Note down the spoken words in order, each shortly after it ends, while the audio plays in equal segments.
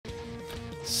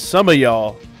some of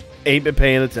y'all ain't been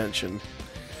paying attention.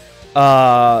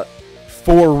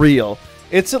 For real.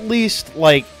 It's at least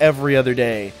like every other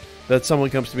day that someone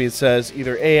comes to me and says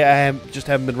either A, just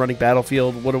haven't been running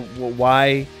Battlefield,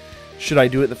 why should I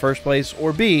do it in the first place?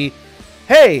 Or B,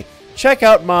 hey, check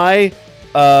out my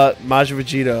Majin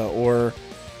Vegeta, or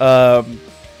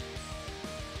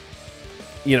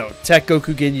you know, Tech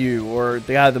Goku Ginyu, or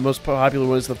the most popular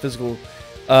one is the physical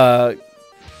LR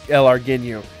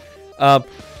Ginyu.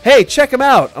 Hey, check him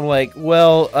out. I'm like,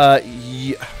 well,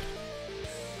 yeah.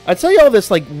 I tell you all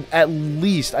this like at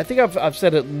least, I think I've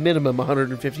said it minimum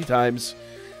 150 times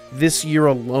this year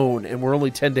alone, and we're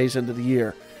only 10 days into the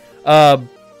year.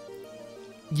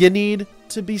 You need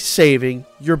to be saving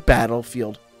your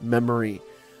Battlefield memory.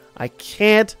 I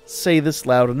can't say this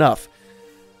loud enough.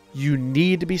 You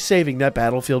need to be saving that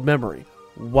Battlefield memory.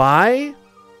 Why?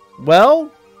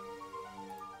 Well,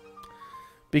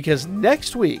 because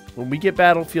next week, when we get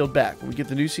Battlefield back, when we get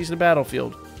the new season of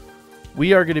Battlefield,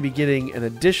 we are going to be getting an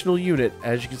additional unit,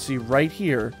 as you can see right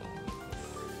here,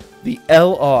 the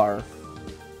LR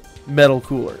Metal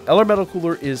Cooler. LR Metal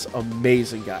Cooler is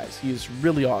amazing, guys. He is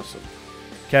really awesome.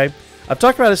 Okay? I've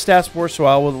talked about his stats before, so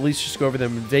I will at least just go over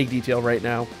them in vague detail right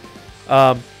now.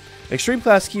 Extreme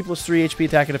Class Key plus 3 HP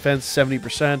attack and defense,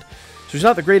 70%. So he's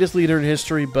not the greatest leader in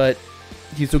history, but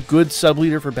he's a good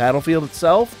sub-leader for Battlefield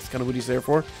itself. That's kind of what he's there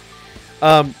for.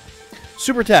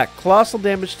 Super attack, colossal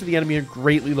damage to the enemy and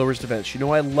greatly lowers defense. You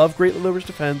know I love greatly lowers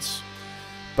defense,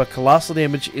 but colossal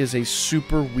damage is a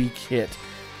super weak hit.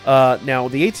 Now,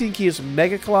 the 18 key is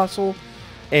Mega Colossal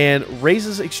and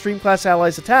raises Extreme Class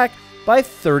Allies' attack by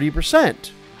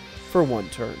 30% for one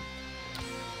turn.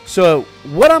 So,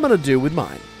 what I'm going to do with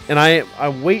mine, and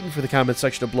I'm waiting for the comment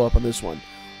section to blow up on this one.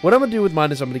 What I'm going to do with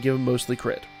mine is I'm going to give him mostly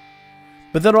crit.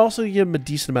 But then also give him a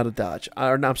decent amount of dodge.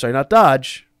 I'm sorry, not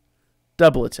dodge,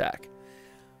 double attack.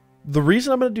 The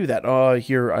reason I'm going to do that,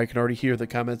 here, I can already hear the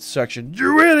comments section.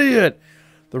 You idiot!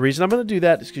 The reason I'm going to do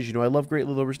that is because, you know, I love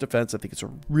greatly lowers defense. I think it's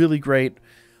a really great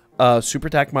super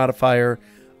attack modifier.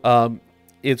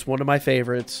 It's one of my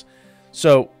favorites.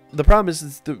 So, the problem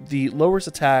is the lowers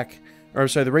attack, or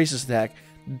sorry, the raises attack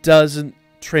doesn't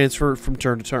transfer from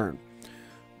turn to turn.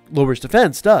 Lowers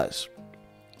defense does.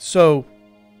 So,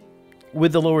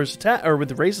 with the lowers attack, or with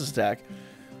the raises attack,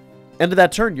 end of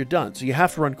that turn, you're done. So you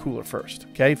have to run Cooler first,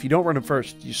 okay? If you don't run him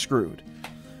first, you're screwed.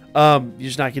 You're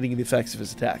just not getting the effects of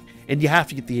his attack. And you have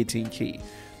to get the 18 key.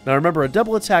 Now remember, a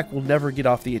double attack will never get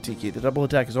off the 18 key. The double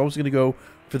attack is always going to go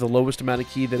for the lowest amount of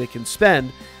key that it can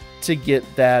spend to get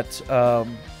that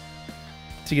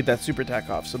super attack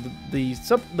off. So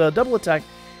the double attack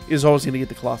is always going to get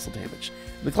the colossal damage.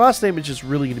 The colossal damage is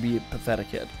really going to be a pathetic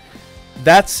hit.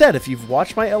 That said, if you've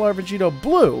watched my LR Vegito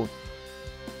Blue,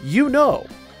 you know,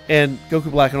 and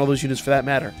Goku Black and all those units for that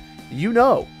matter, you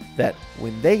know that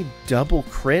when they double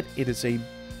crit, it is a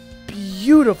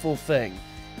beautiful thing.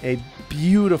 A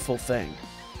beautiful thing.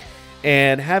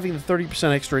 And having the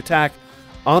 30% extra attack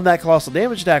on that colossal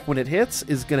damage attack when it hits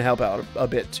is going to help out a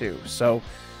bit too. So,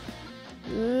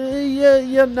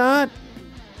 you're not...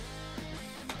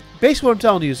 Basically what I'm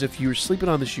telling you is if you're sleeping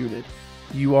on this unit,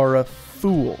 you are a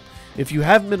fool. If you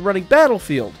haven't been running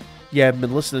Battlefield, you haven't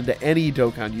been listening to any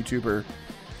Dokkan YouTuber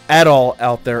at all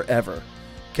out there ever.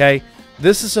 Okay?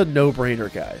 This is a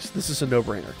no-brainer, guys. This is a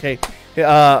no-brainer. Okay?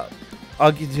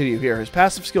 I'll continue here. His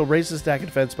passive skill raises attack and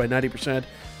defense by 90%.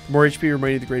 The more HP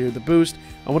remaining, the greater the boost.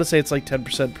 I want to say it's like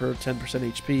 10% per 10%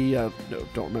 HP. No,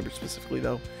 don't remember specifically,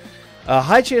 though.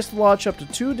 High chance to launch up to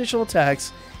 2 additional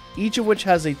attacks, each of which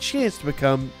has a chance to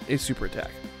become a super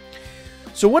attack.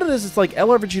 So what it is, it's like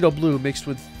LR Vegito Blue mixed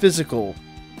with physical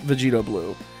Vegito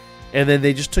Blue. And then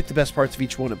they just took the best parts of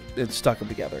each one and stuck them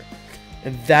together.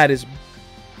 And that is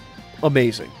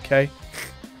amazing, okay?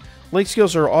 Link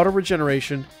skills are Auto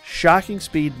Regeneration, Shocking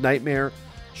Speed, Nightmare,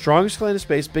 Strongest Clan of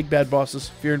Space, Big Bad Bosses,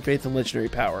 Fear and Faith, and Legendary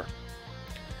Power.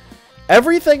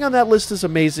 Everything on that list is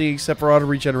amazing except for Auto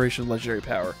Regeneration and Legendary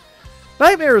Power.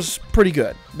 Nightmare is pretty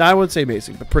good. Now, I wouldn't say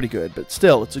amazing, but pretty good. But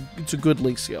still, it's a good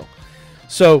Link skill.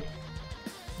 So,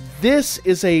 this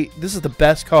is the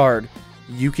best card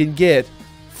you can get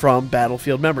from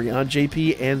Battlefield Memory on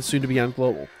JP and soon to be on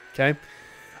Global. Okay?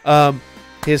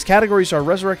 His categories are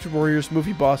Resurrected Warriors,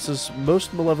 Movie Bosses,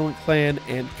 Most Malevolent Clan,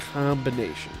 and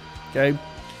Combination. Okay?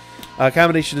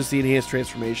 Combination is the enhanced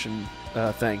transformation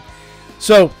thing.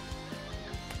 So,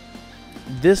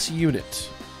 this unit,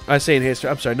 I say enhanced,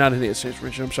 I'm sorry, not enhanced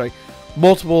transformation, I'm sorry,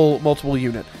 multiple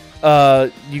unit.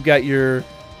 You got your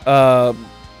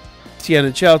Tien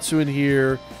and Chaozu in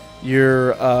here,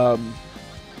 your,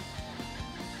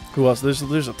 who else? There's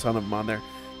a ton of them on there.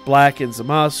 Black and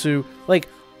Zamasu, like,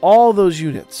 all those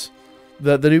units,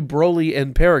 The new Broly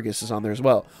and Paragus is on there as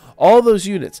well. All those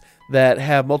units that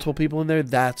have multiple people in there,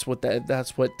 that's what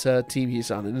team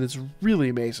he's on, and it's really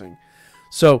amazing.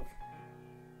 So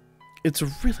it's a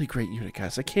really great unit,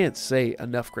 guys. I can't say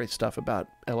enough great stuff about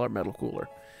LR Metal Cooler.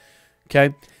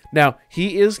 Okay, now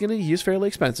he is fairly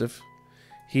expensive.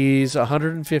 He's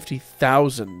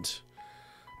 150,000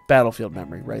 battlefield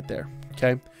memory right there.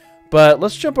 Okay, but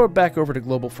let's jump back over to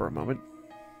global for a moment.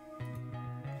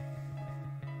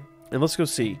 And let's go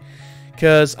see,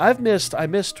 because I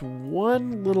missed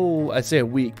one little, I'd say a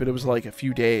week, but it was like a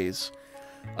few days,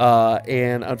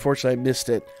 and unfortunately I missed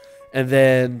it, and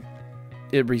then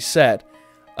it reset.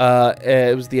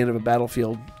 It was the end of a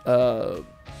battlefield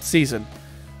season.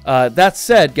 That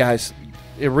said, guys,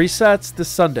 it resets this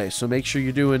Sunday, so make sure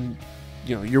you're doing,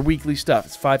 your weekly stuff.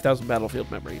 It's 5,000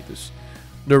 battlefield memory. There's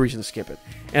no reason to skip it.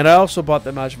 And I also bought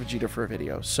the Majin Vegeta for a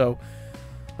video, so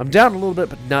I'm down a little bit,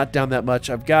 but not down that much.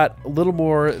 I've got a little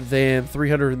more than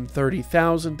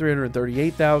 330,000,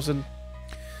 338,000.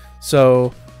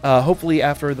 So hopefully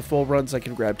after the full runs, I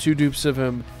can grab 2 dupes of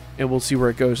him, and we'll see where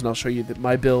it goes, and I'll show you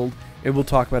my build, and we'll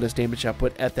talk about his damage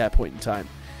output at that point in time.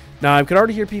 Now, I can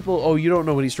already hear people, oh, you don't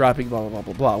know what he's dropping, blah, blah, blah,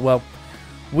 blah, blah. Well,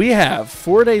 we have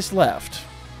 4 days left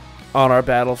on our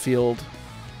battlefield,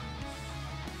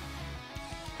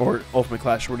 or Ultimate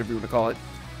Clash, or whatever you want to call it.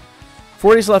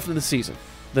 4 days left in the season.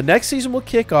 The next season will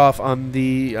kick off on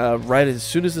the right as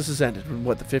soon as this is ended.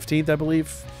 What, the 15th, I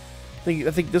believe? I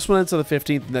think this one ends on the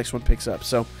 15th. The next one picks up.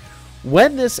 So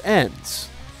when this ends,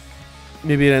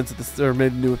 maybe it ends at the, or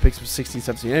maybe the new one picks up 16,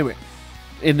 17. Anyway,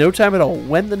 in no time at all,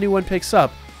 when the new one picks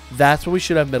up, that's when we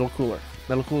should have Metal Cooler.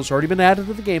 Metal Cooler's already been added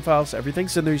to the game files.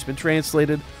 Everything's in there. He's been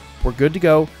translated. We're good to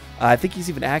go. I think he's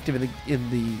even active in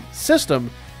the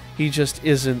system. He just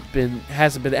hasn't been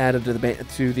added to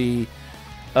the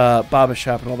Baba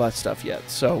Shop and all that stuff yet.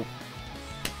 So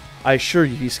I assure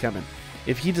you he's coming.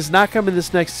 If he does not come in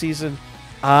this next season,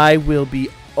 I will be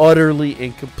utterly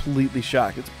and completely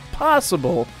shocked. It's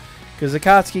possible, because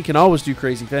Akatsuki can always do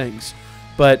crazy things,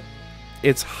 but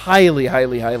it's highly,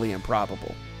 highly, highly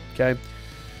improbable. Okay,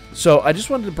 so I just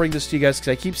wanted to bring this to you guys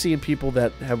because I keep seeing people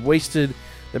that have wasted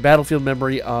their battlefield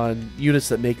memory on units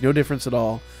that make no difference at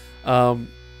all,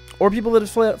 or people that have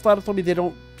flat out told me they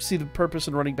don't see the purpose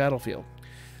in running Battlefield.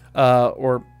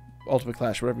 Or Ultimate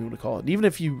Clash, whatever you want to call it. And even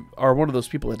if you are one of those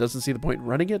people that doesn't see the point in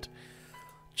running it,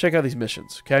 check out these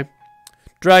missions, okay?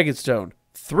 Dragonstone.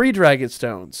 3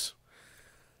 Dragonstones.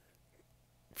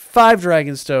 5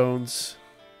 Dragonstones.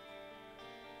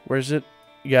 Where's it?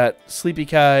 You got Sleepy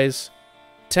Kais.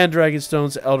 10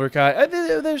 Dragonstones, Elder Kai.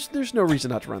 There's no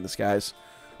reason not to run this, guys.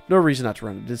 No reason not to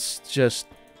run it. It's just...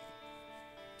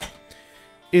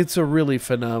 it's a really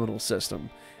phenomenal system.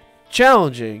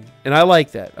 Challenging, and I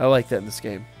like that. I like that in this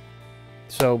game.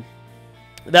 So,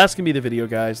 that's going to be the video,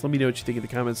 guys. Let me know what you think in the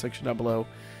comment section down below.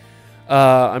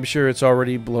 I'm sure it's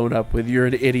already blown up with, you're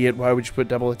an idiot, why would you put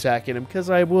double attack in him? Because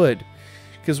I would.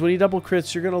 Because when he double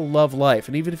crits, you're going to love life.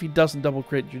 And even if he doesn't double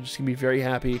crit, you're just going to be very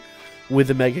happy with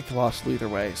the Mega Colossal either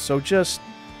way. So just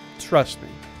trust me.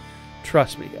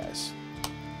 Trust me, guys.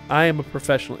 I am a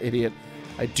professional idiot.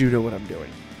 I do know what I'm doing.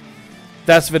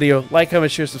 That's the video. Like,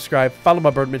 comment, share, subscribe. Follow my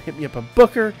Birdman. Hit me up on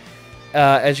Booker.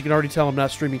 As you can already tell, I'm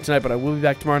not streaming tonight, but I will be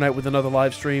back tomorrow night with another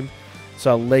live stream.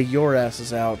 So I'll lay your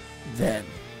asses out then.